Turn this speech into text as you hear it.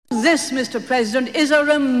This, Mr. President, is a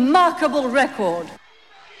remarkable record.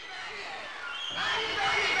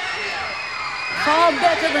 Far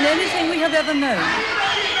better than anything we have ever known.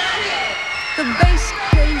 The bass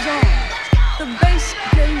goes on. The bass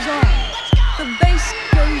goes on. The bass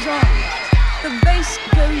goes on. The bass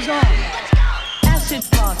goes on. Acid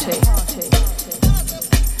party.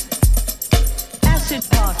 Acid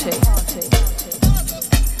party.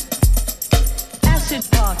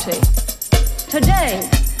 Acid party. Today,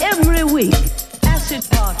 every week, acid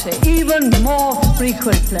party. Even more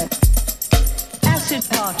frequently. Acid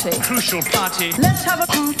party. Crucial party. Let's have a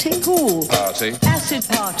party. Cool. Party. Acid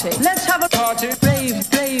party. Let's have a party. Brave,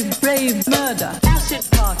 brave, brave murder. Acid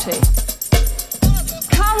party.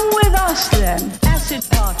 Come with us then. Acid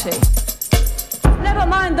party. Never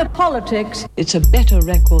mind the politics. It's a better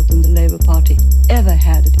record than the Labour Party ever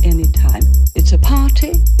had at any time. It's a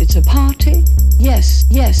party. It's a party. Yes,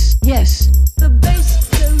 yes, yes. The bass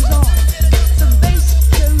goes on. The bass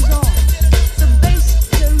goes on. The bass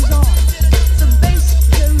goes on. The bass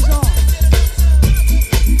goes on.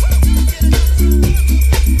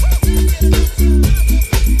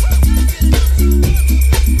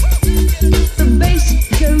 The bass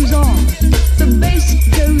goes on. The bass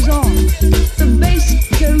goes on. The bass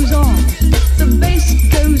goes on. The bass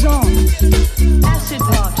goes on. Acid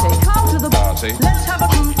party. Come to the Party. Let's have a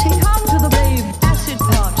party. Come to the rave. Acid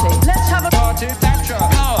party. Let's have a Party. Thatcher.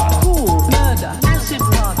 Power. cool murder. Acid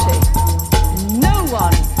party. No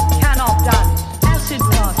one can opt out. Acid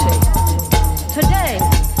party. Today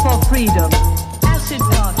for freedom. Acid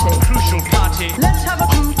party. Crucial party. Let's have a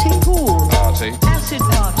party. Cool. Party. Acid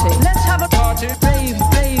party. Let's have a Party. brave,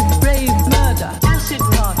 brave, brave murder. Acid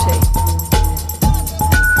party.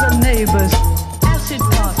 The neighbors. Acid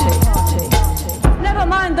party. Never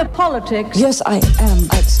mind the politics. Yes, I am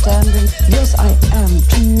outstanding. Yes, I am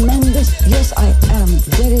tremendous. Yes, I am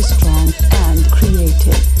very strong and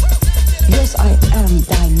creative. Yes, I am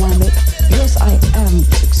dynamic. Yes, I am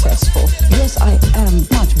successful. Yes, I am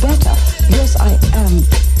much better. Yes, I am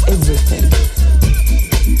everything.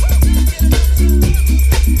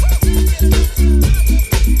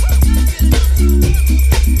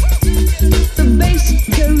 The bass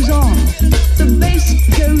goes on. The bass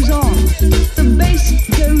goes on. The bass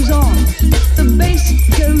goes on. The bass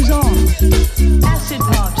goes on. Acid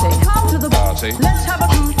party. Come to the Party. Let's have a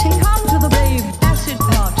party. Come to the rave. Acid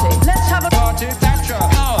party. Let's have a Party. Thatcher.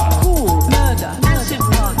 Power. cool murder. Acid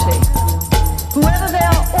party. Whoever they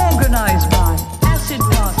are organized by. Acid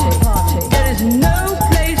party. There is no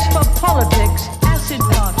place for politics. Acid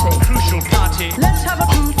party. Crucial party. Let's have a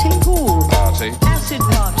party. Cool. Party. Acid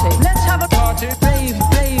party. Let's have a Party. brave,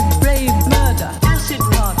 brave, brave murder. Acid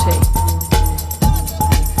party.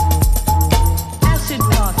 Acid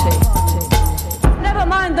party. Never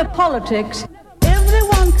mind the politics.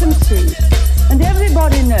 Everyone can see and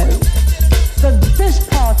everybody knows that this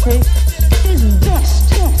party is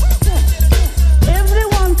best.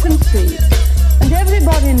 Everyone can see and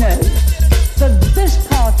everybody knows that this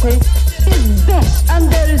party is best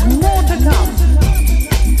and there is more to come.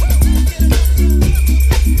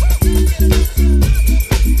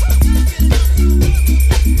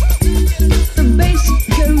 The bass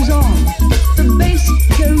goes on. The bass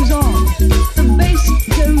goes on. The bass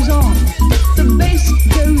goes on. The bass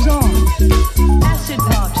goes on. Acid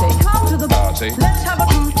party. Come to the Party. Let's have a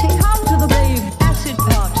party. Come to the rave. Acid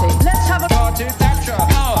party. Let's have a Party. Thatcher.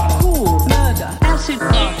 Power. cool murder. Acid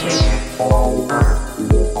party.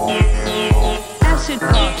 Acid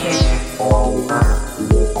party.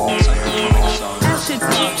 Acid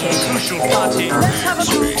party. Crucial party. Let's have a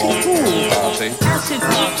party. Cool. Party. Acid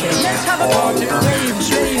party. Let's have a party. Brave,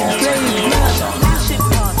 brave, brave murder. Acid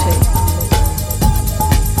party.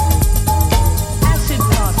 Acid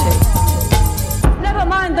party. Never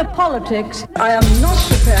mind the politics. I am not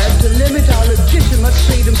prepared to limit our legitimate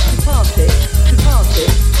freedom to party. To party.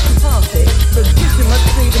 To party. Legitimate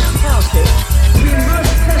freedom to party. We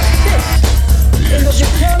must persist in the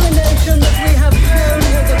determination that we have shown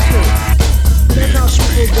hitherto. Let our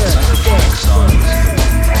people go.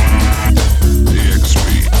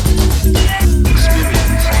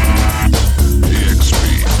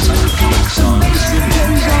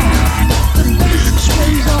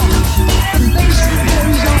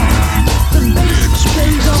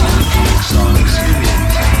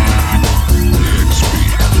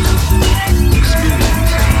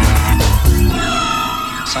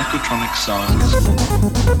 Psychotronic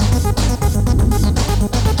sounds.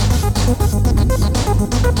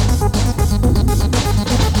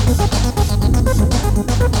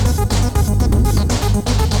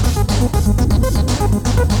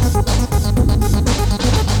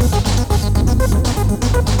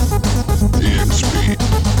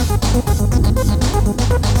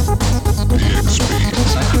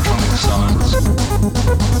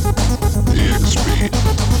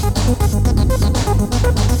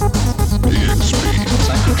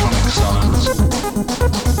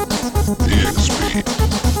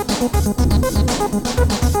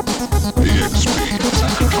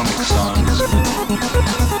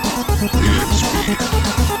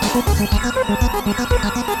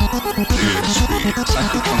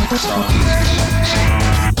 Psychotronic sounds.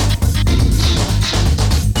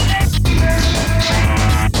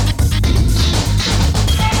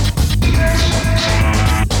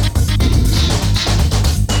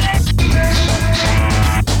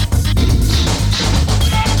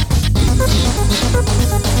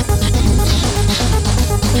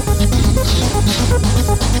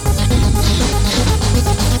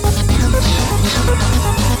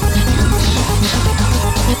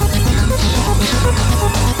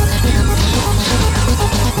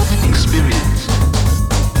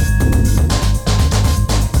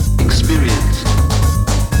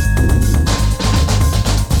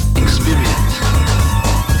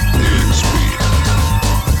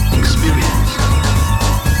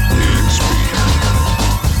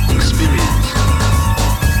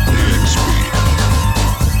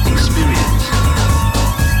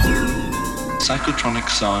 Psychotronic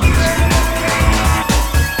sounds.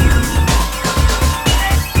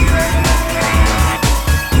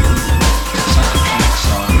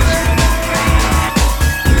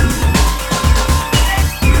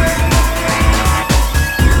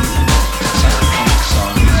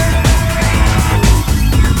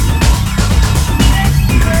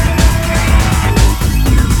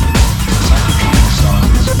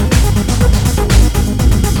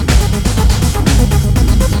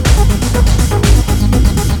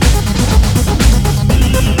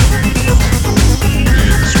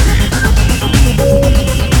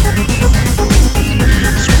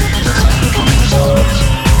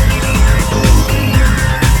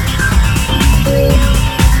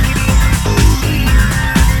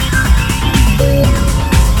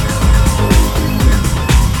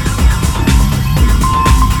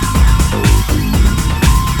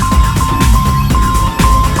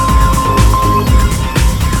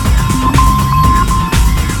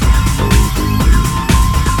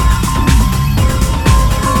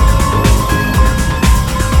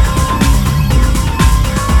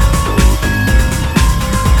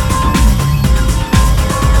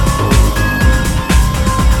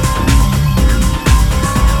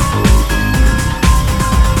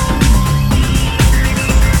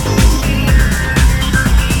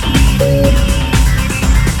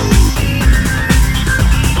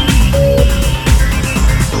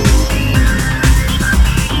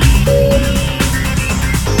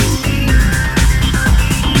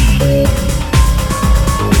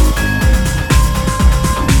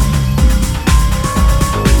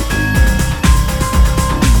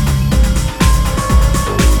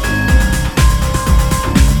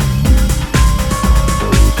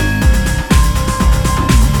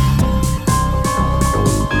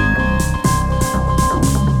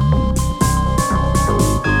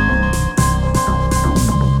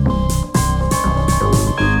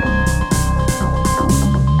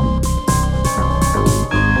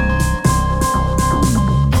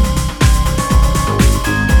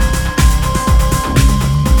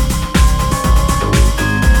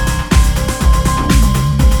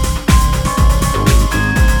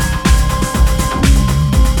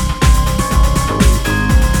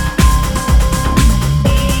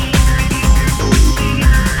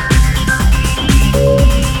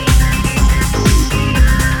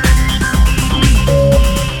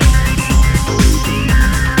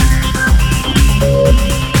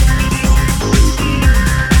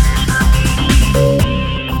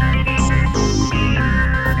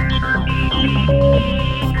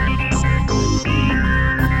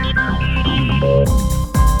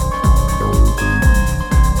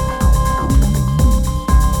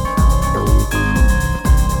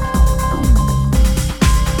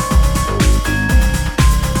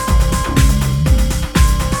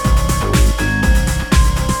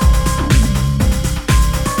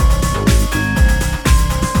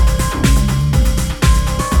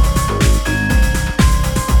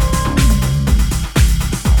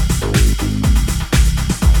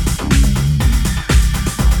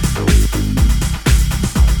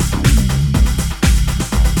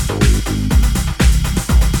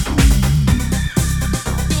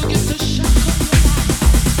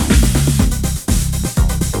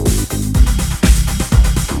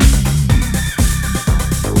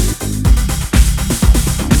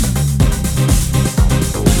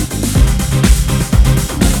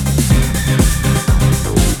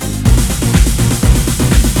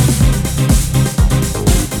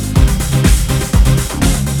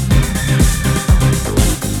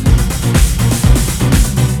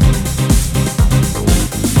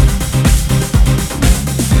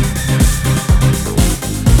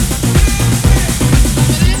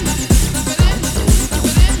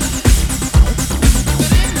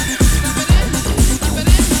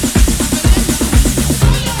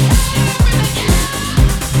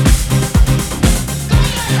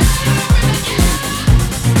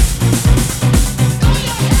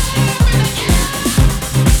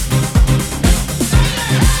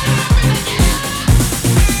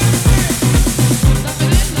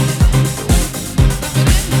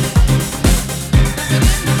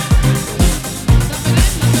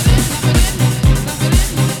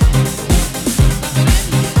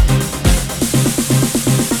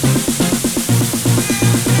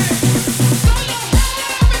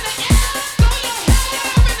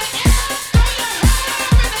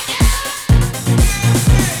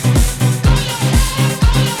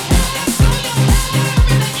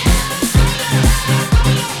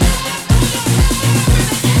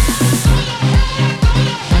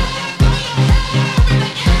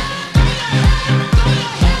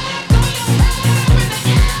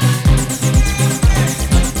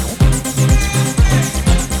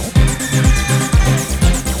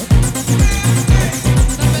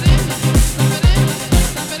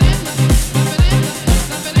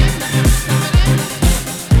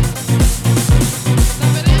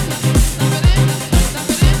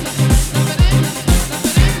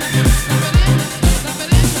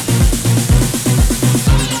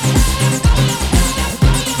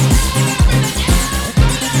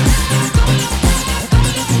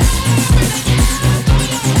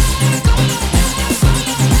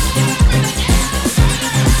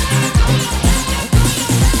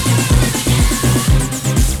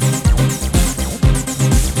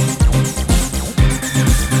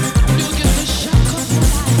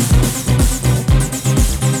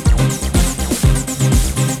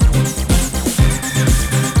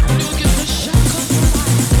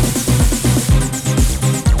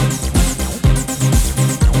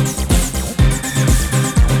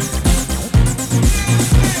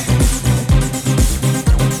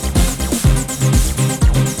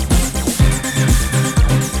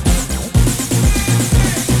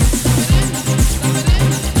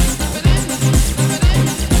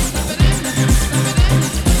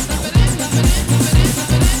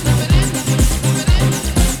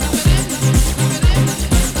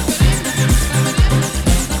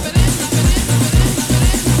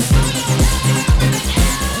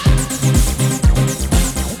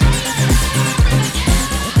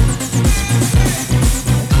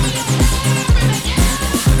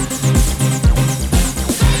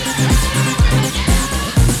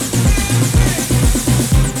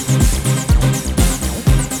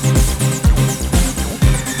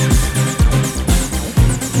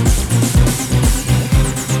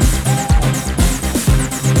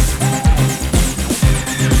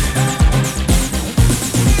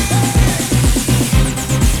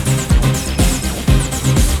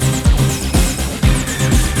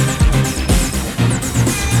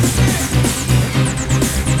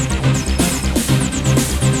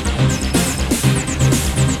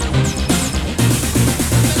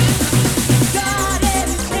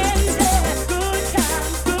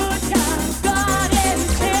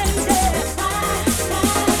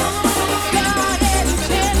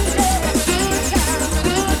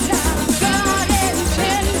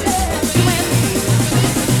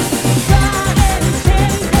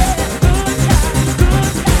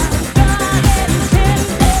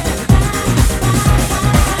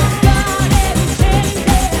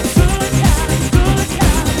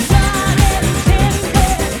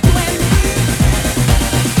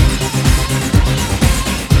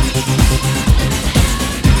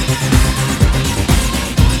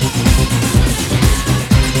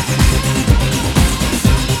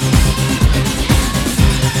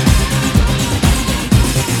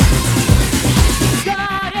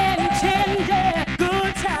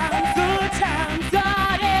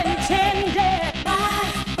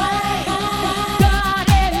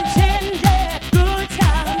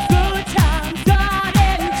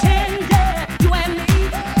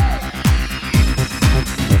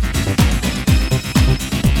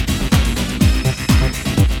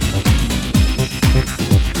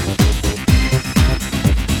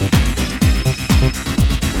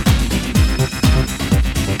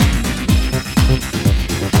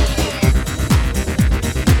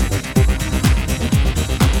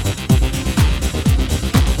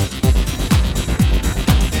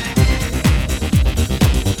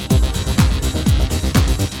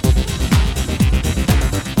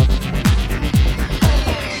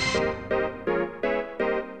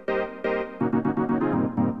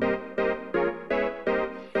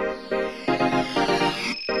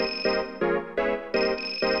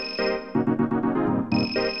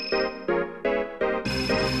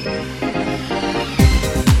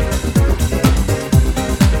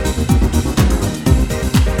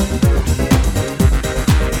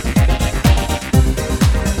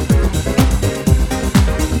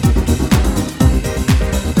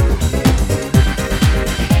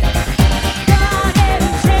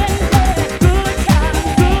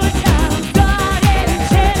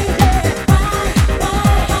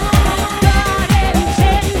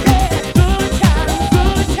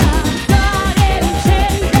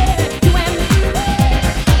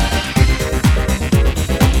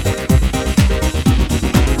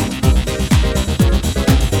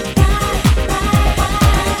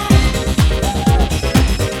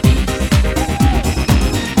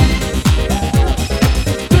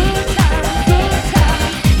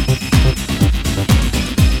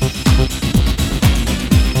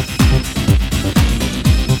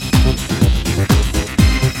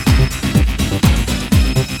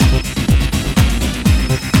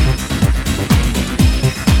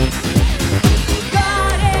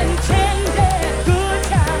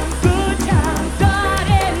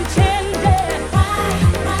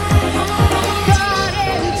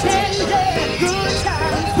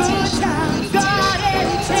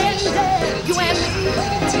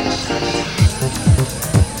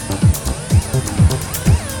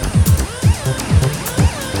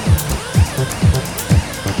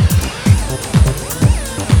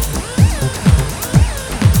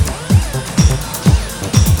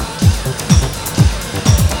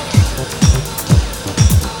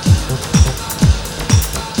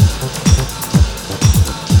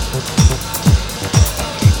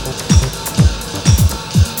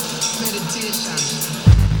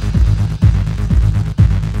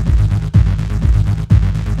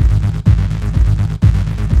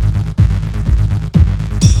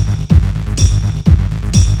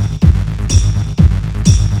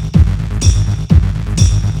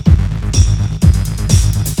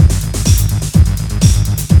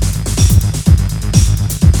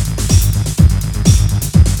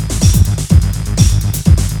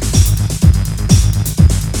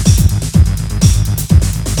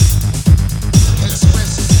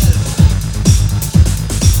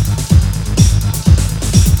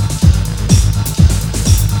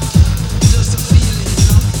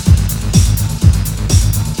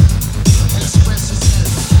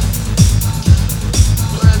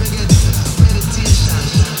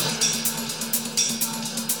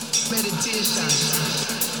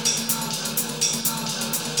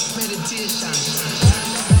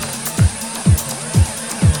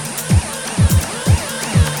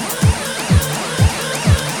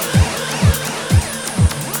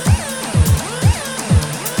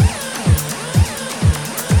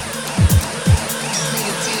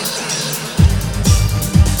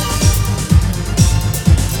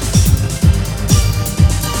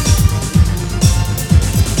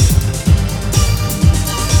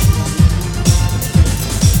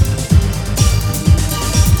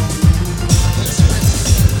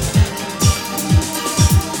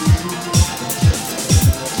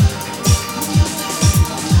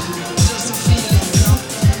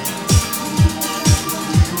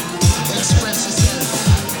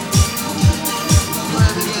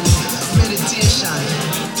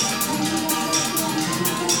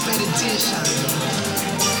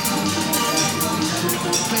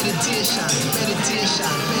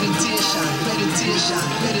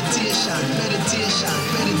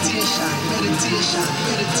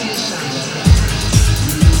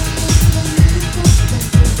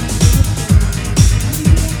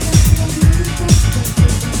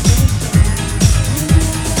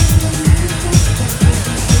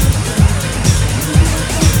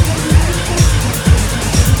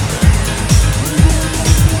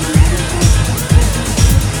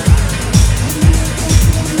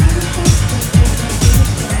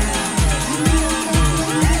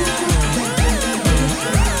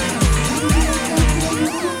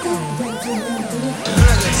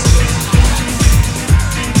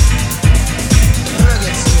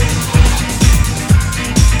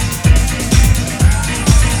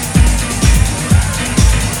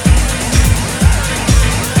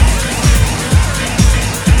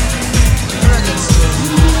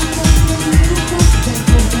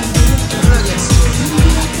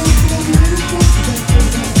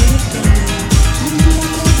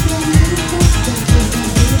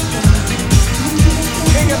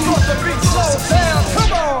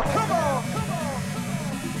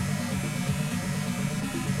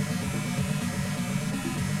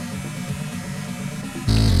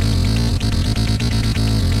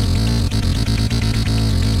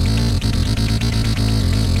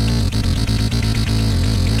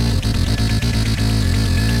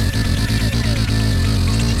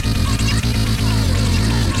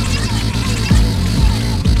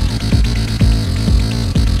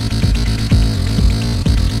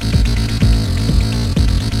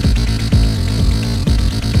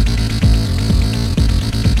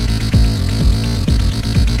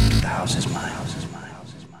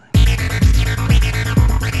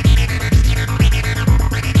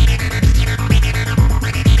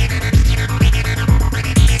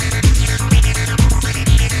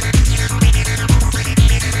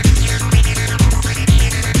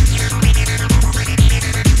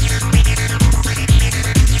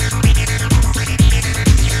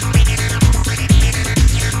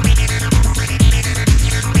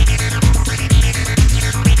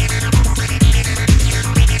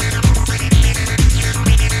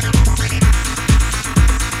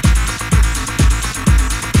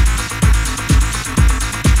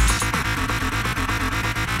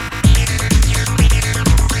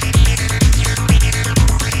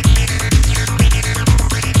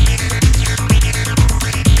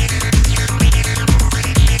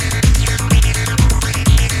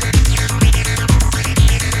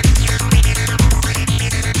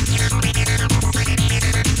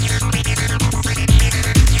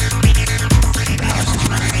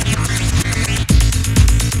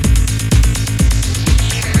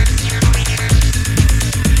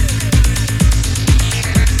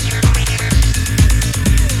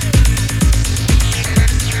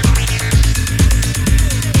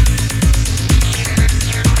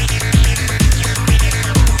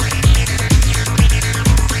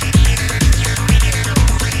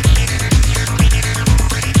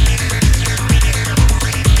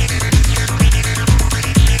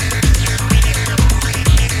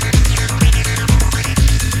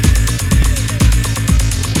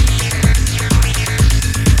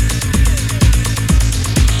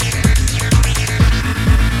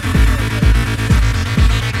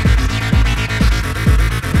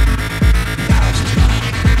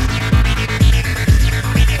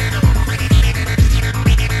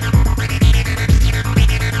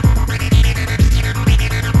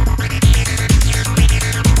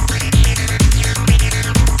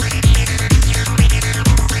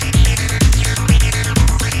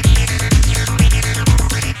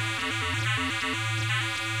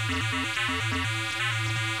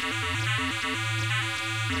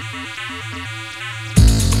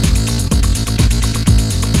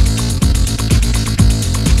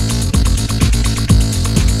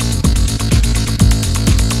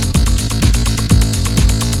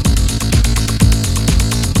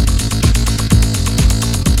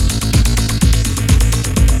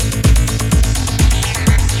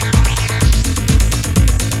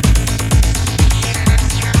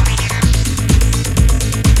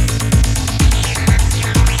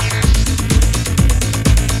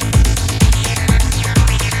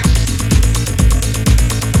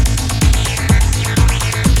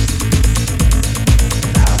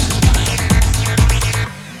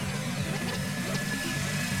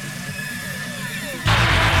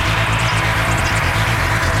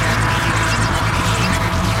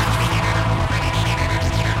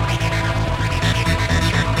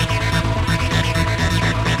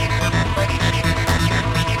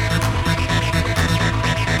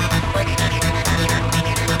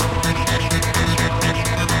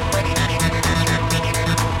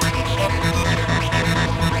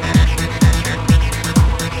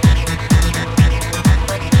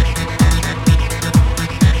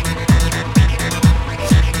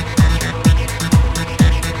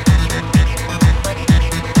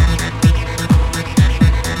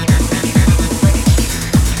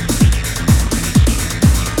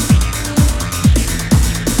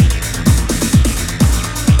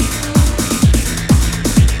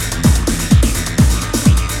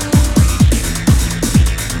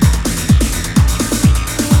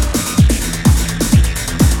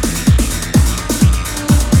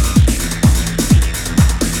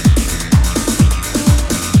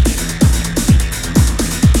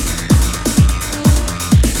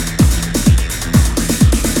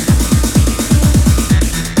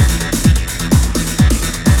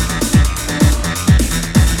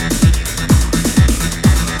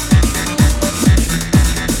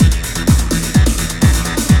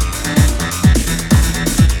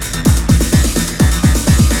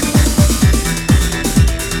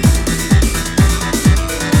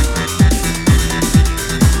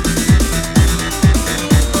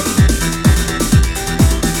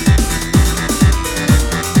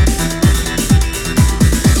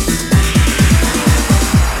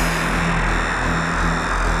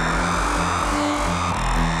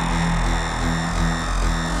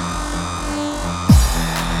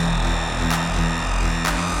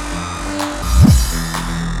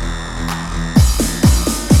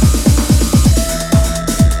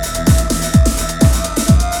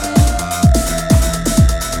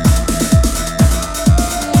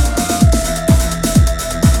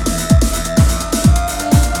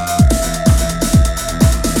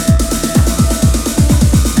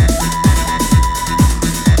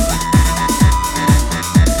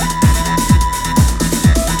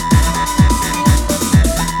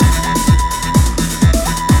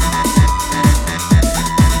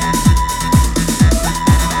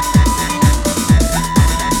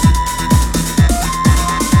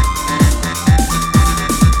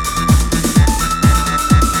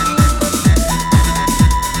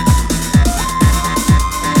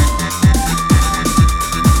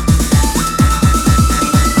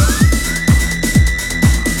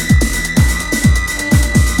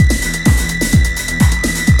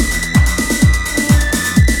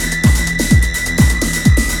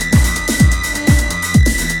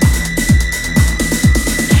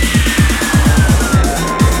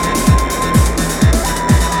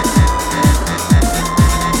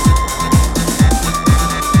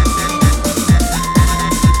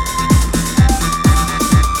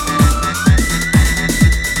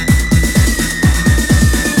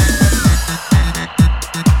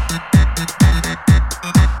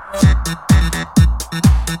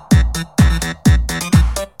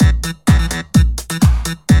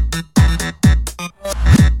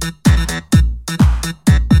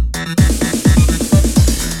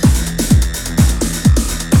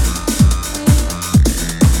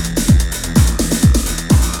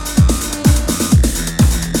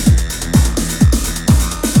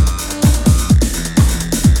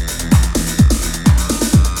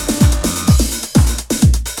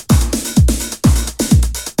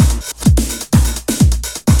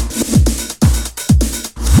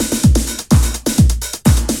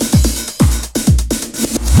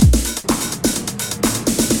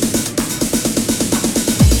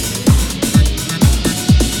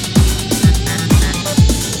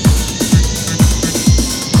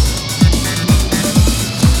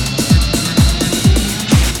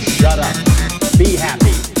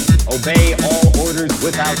 all orders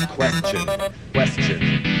without question.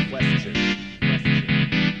 Question.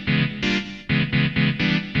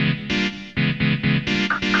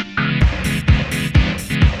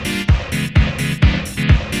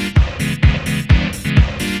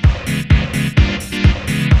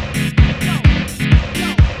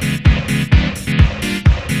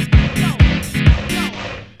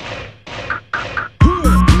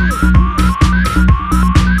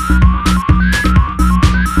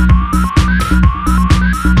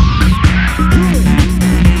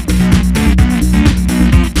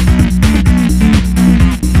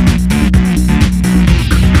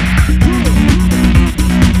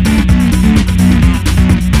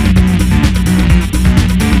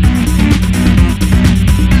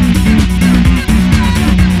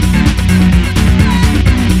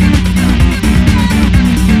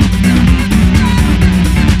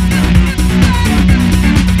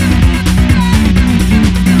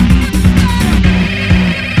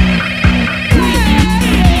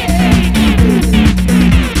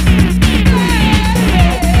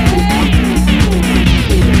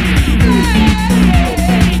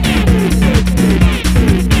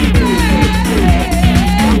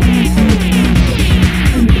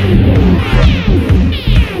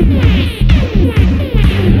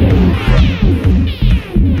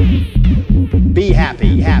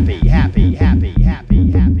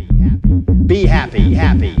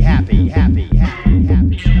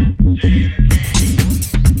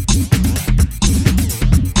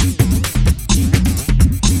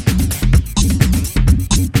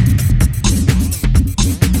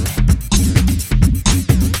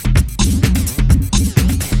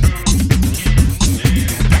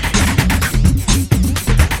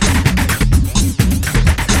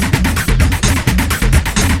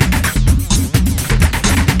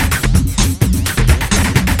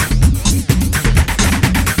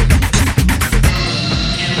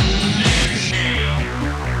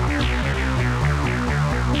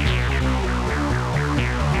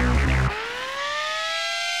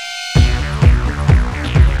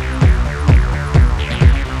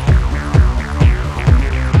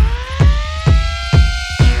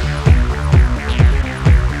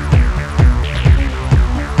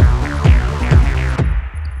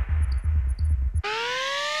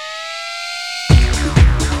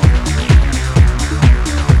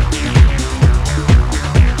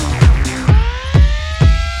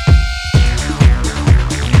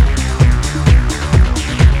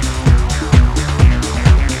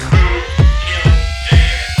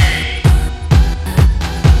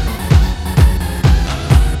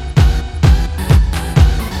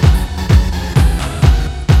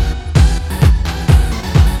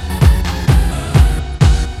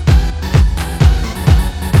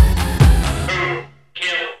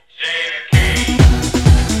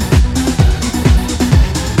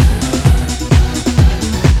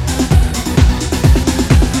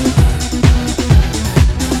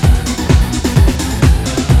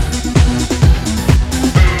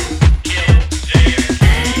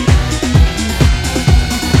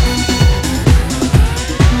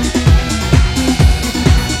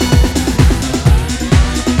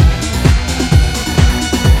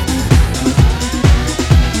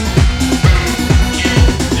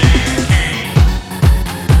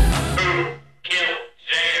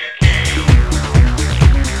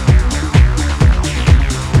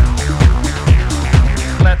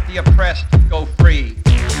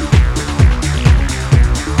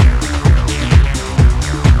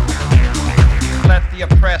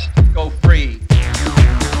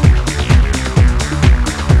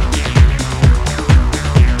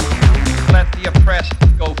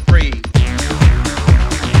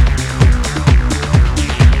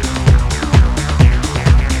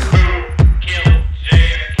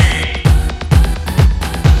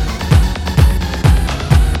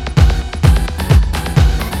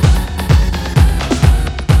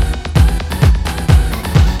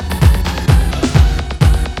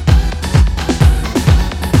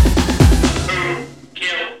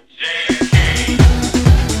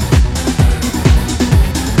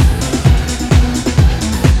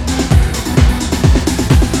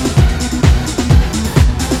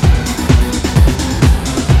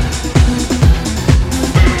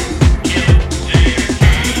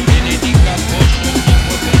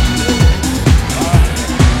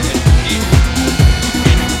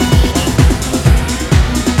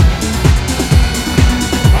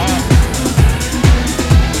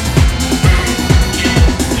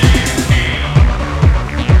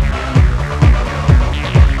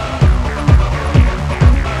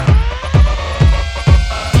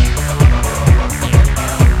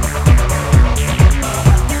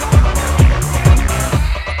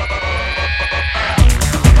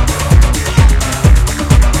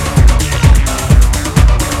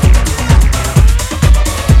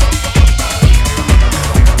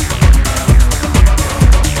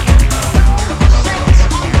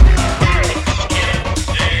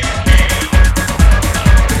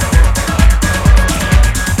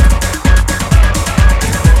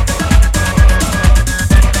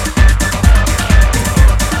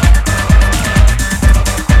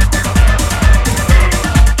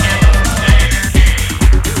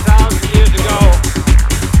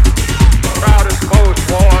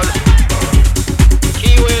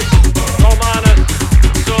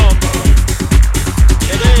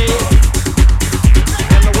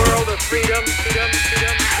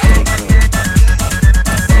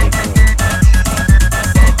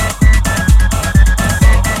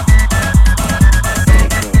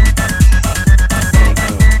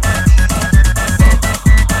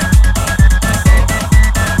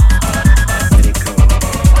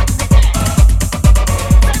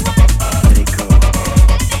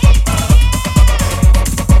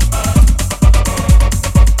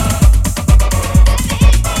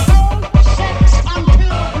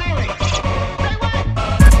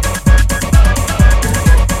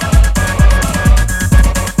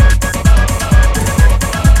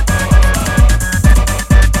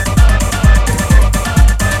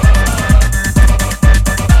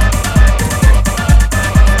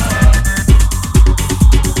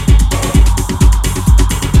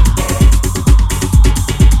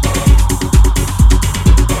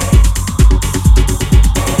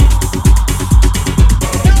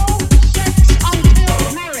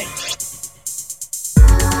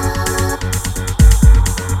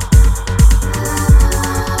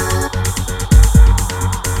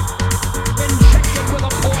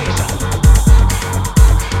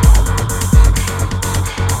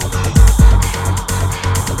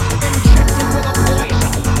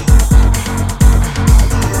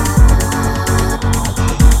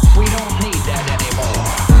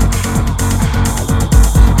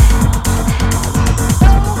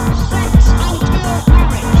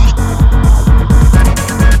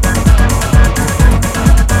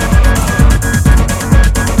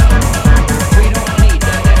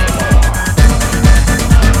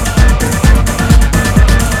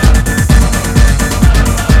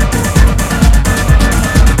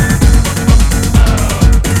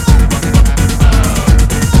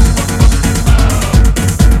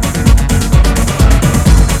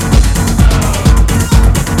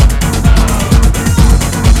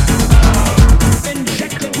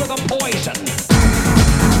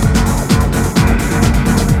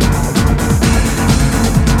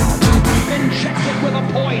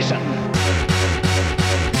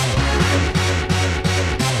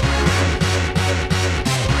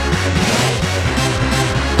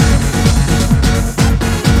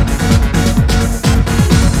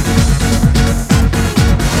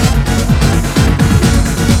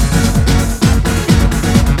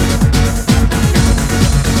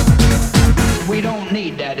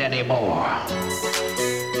 anymore.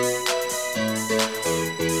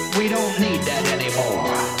 We don't need that anymore.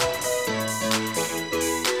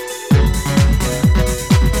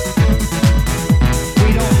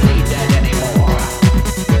 We don't need that anymore.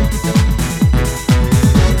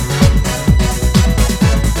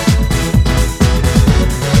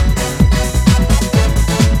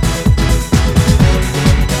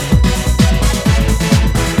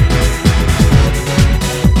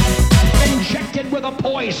 Injected with a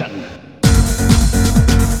poison.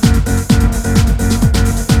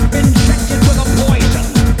 Injected with a poison.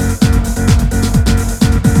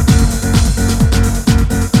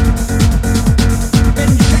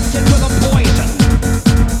 Injected with a poison.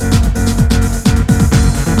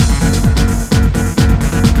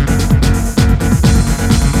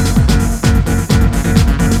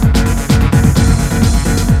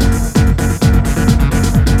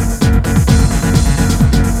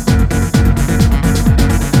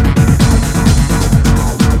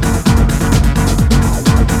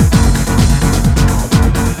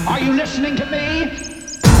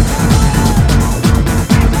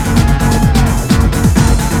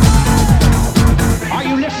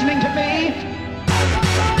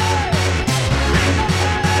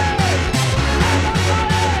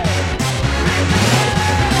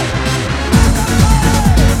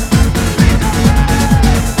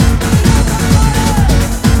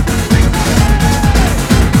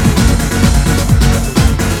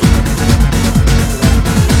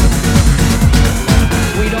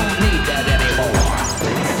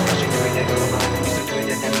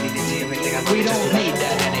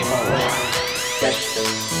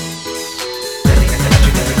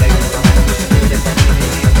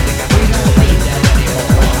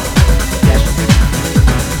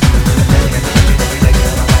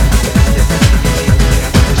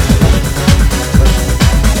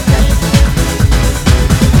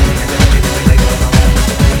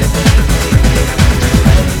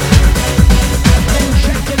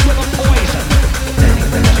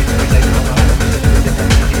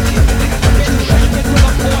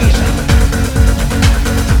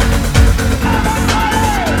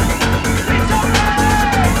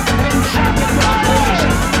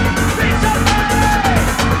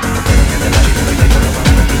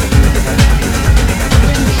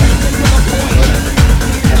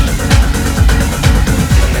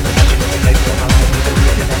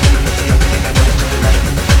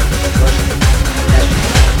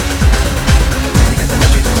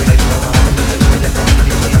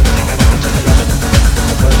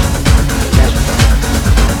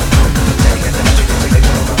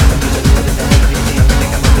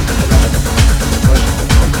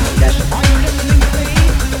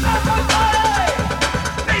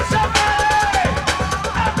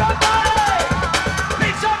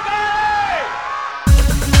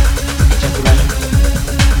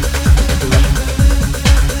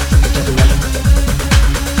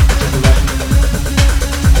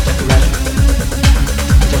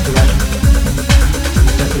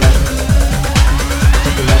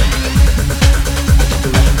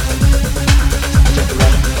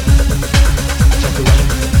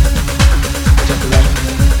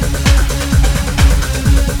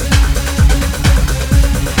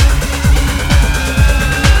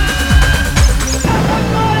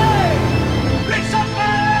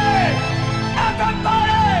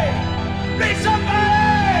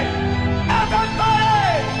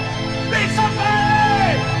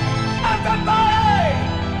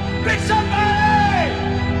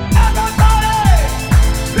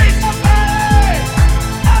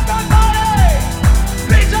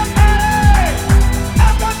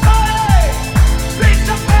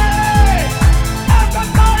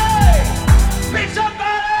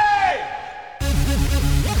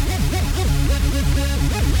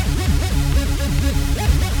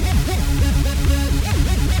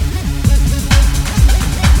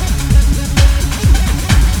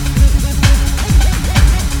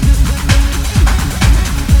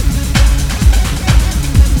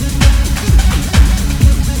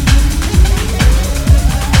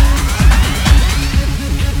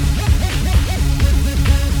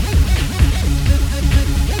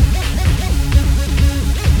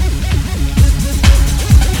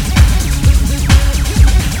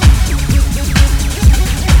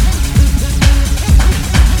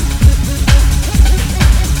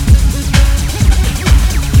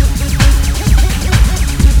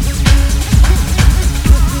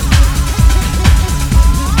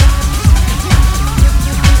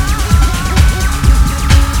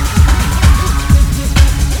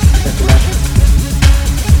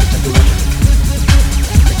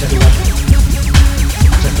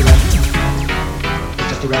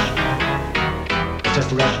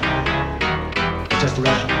 Just rush. Just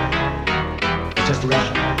rush. Just rush.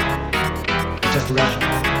 Just rush.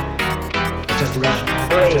 Just rush.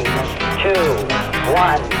 3, 2,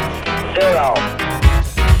 1, 0.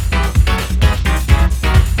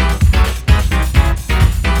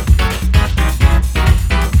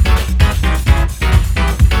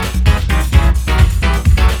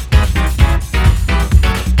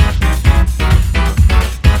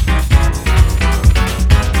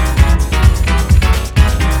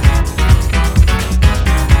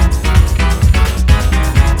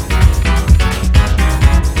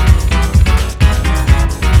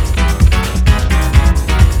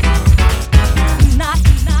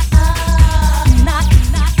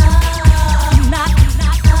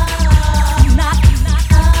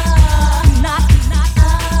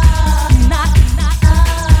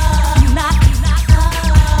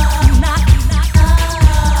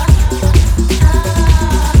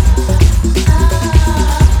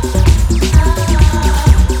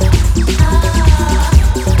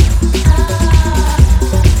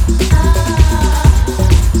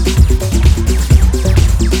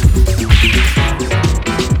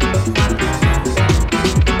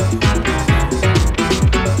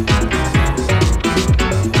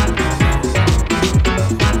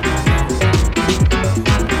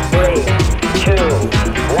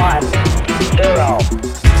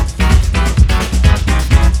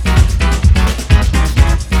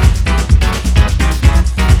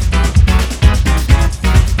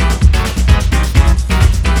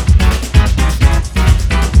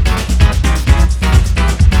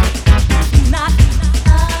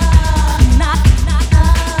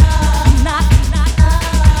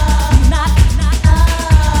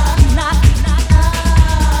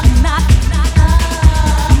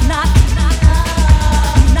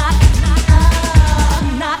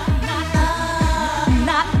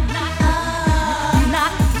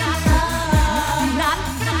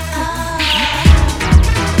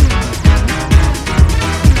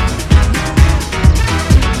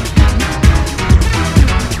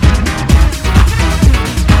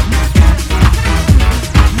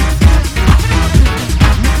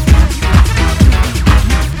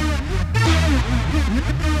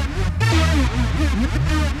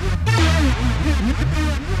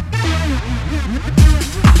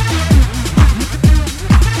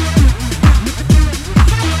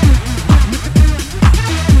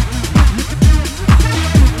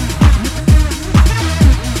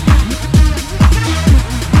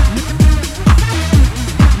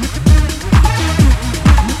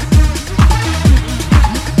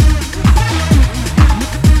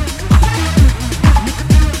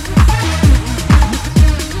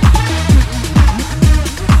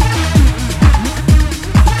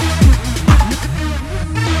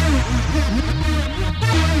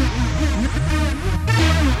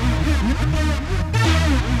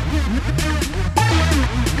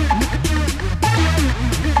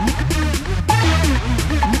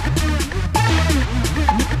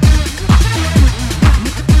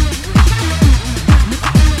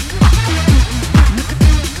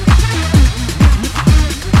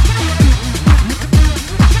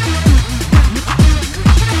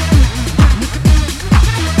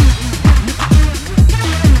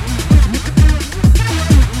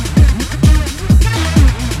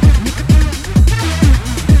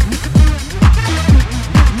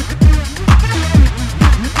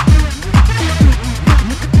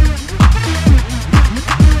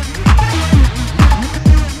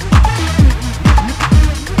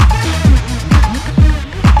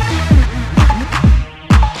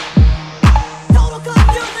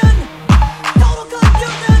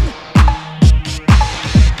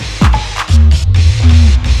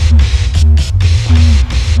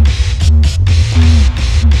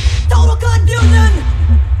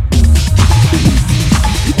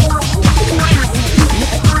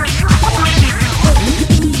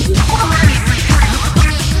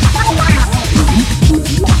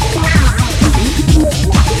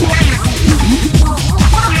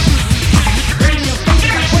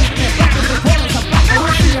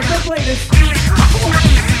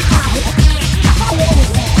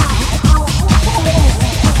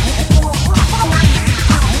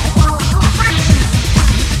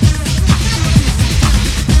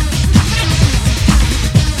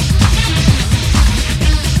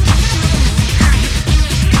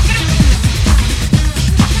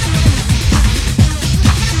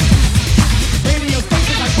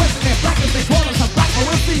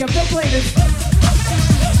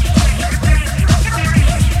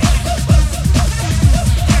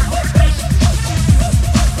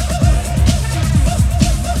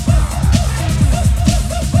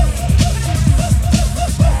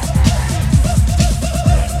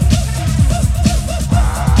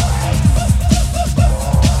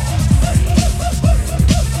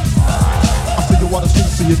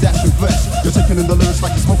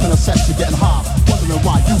 sex, you're getting high. Wondering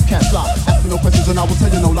why you can't fly. Ask me no questions and I will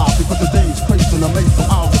tell you no lie. Because the day's crazy and amazing, so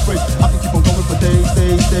I'll afraid I can keep on going for days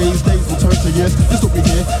will turn to years. This will be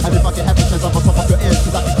here, and if I can have a chance, I'll top off your ears.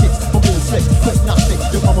 Cause I can kick from being slick, quick, not thick.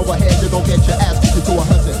 You'll come over here, you're gonna get your ass kicked into a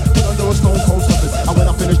hearse. Put under a stone cold surface. And when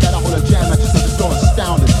I finish that, I hold a jam at your surface door,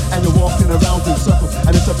 astounded. And you're walking around in circles,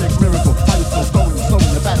 and it's a big miracle. How you still going, you're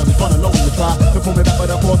slowing, the battle is fun and low when you try to pull me back,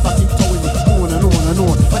 but of course I keep towing you on and on and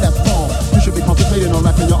on. But that's wrong. You should be concentrating on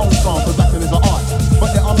rapping your own song, cause rapping is an art.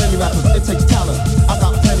 But there are many rappers, it takes talent. I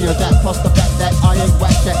got plenty of that, plus the fact that I ain't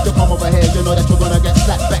whack jack. You come over here, you know that you're gonna get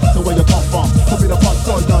slapped back to where you come from. Could be the punk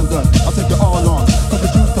or London, I'll take it all on. Cause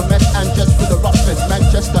it's used to mess and just with the roughness.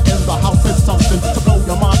 Manchester in the house is something to blow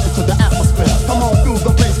your mind into the atmosphere. Come on, feel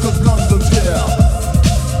the bass, cause London's here.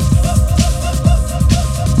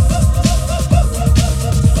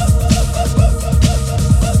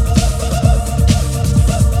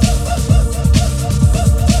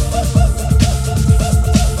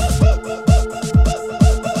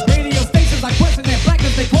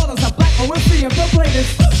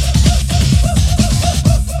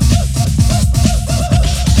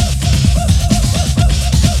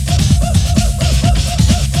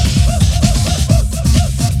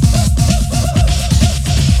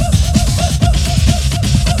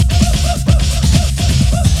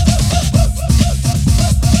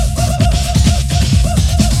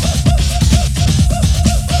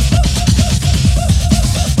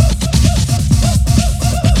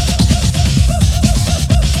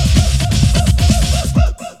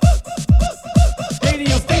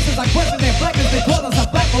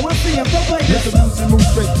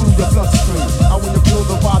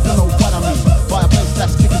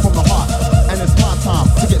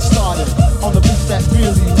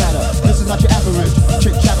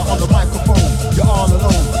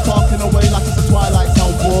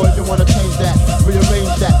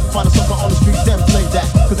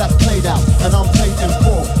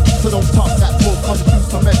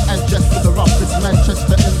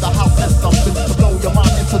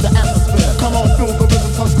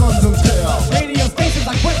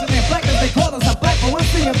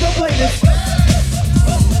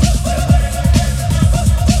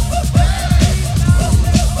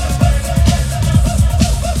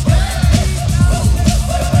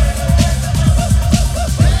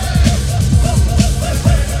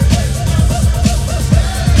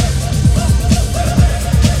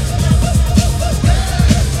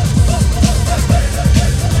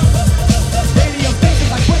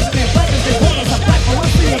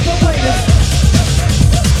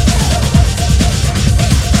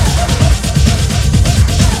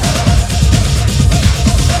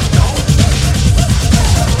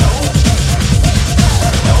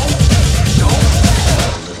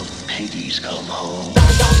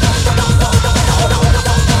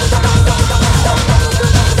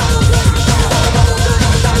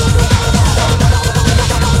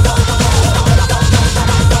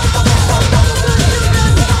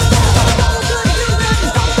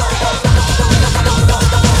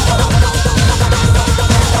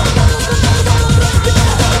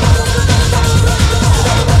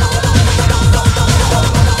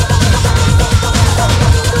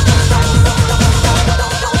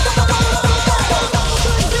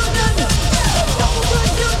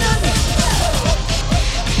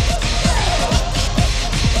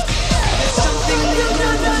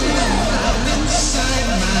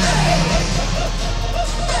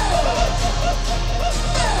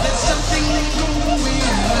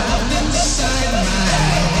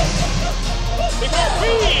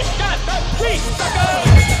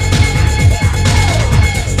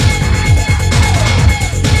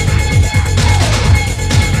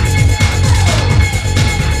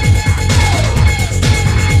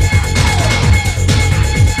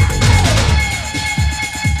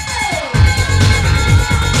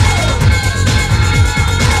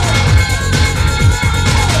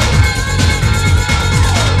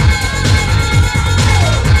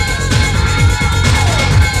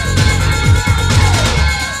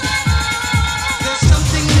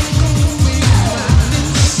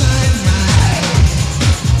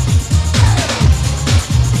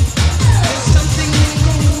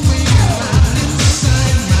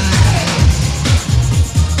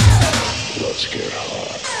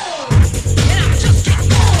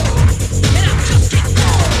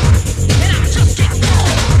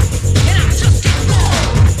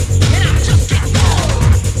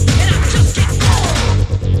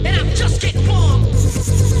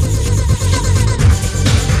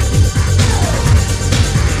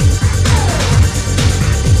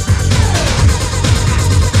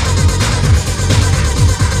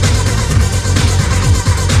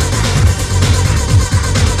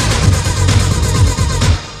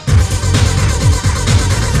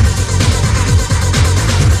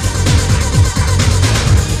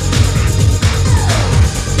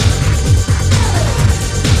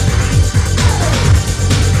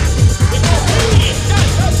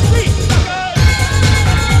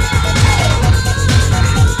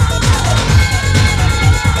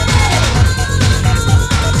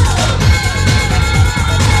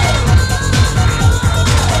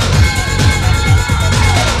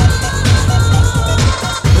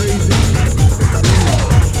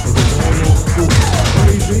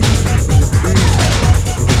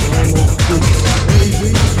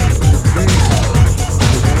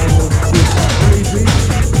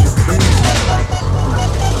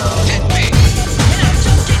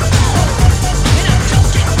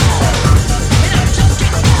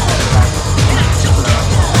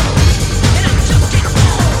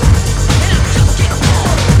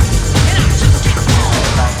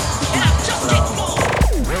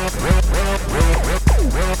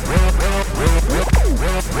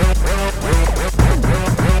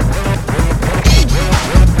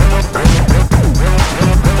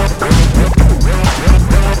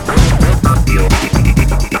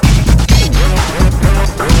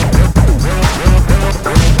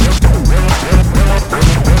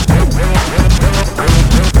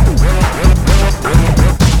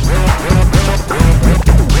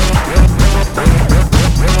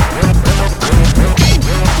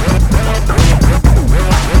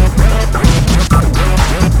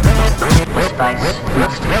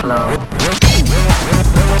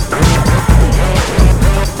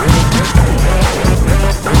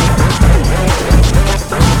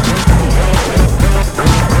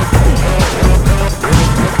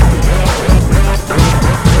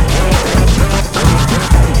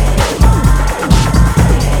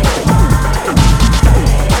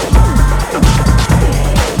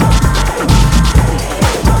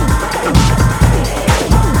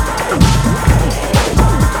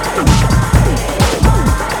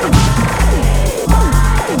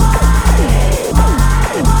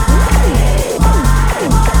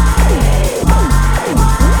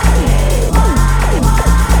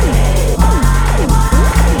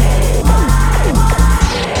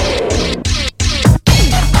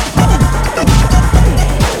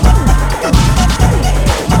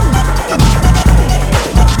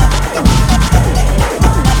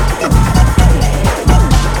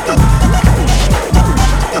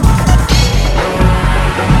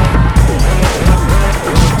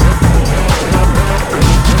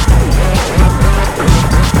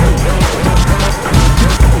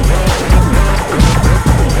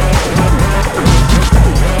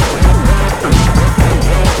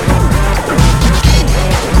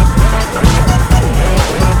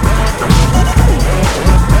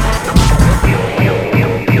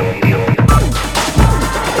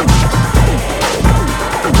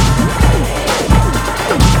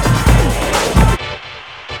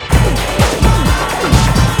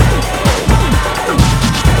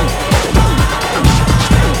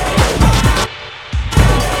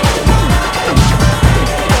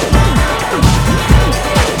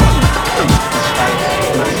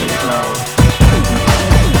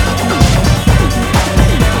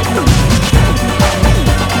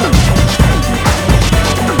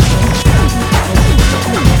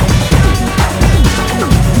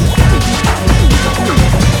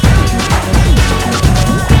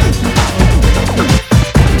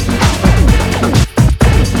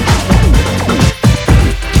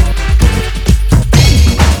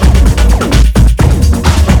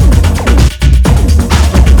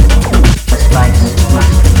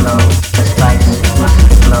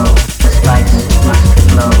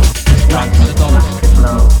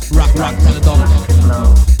 rock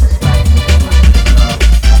metadon.